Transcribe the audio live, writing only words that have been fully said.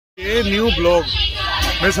ये new blog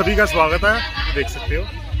में सभी का स्वागत है, देख सकते हो।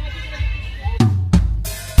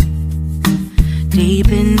 Deep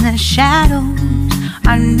in the shadows,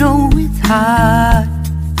 I know it's hard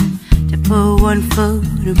to put one foot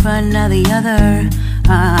in front of the other.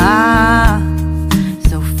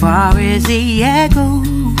 So far as the echo,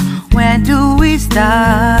 where do we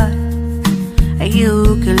start?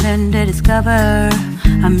 You can learn to discover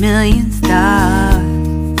a million stars.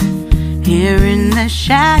 Here in the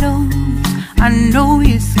shadows, I know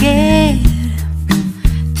you're scared.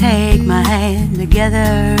 Take my hand,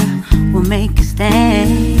 together we'll make a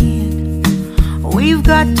stand. We've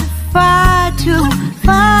got to fight to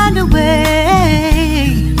find a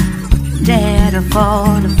way. Dare to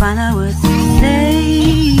fall to find out what to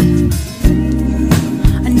say.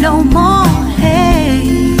 No more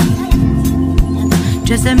hate.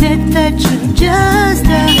 Just admit that you're just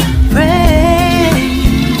afraid.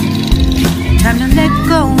 Time to let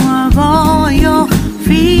go of all your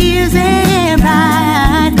fears and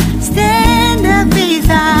pride. Stand up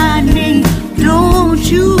beside me, don't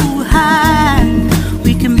you hide.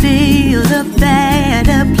 We can build a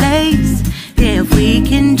better place. If we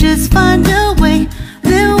can just find a way,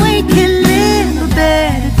 then we can live a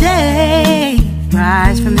better day.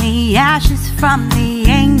 Rise from the ashes, from the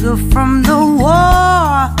anger, from the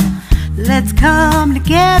war. Let's come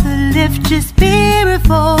together, lift your spirit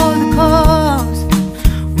for the cause.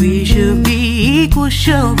 We should be equal,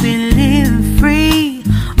 should be living free.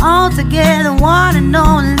 All together, one and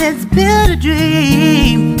all, let's build a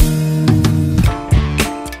dream.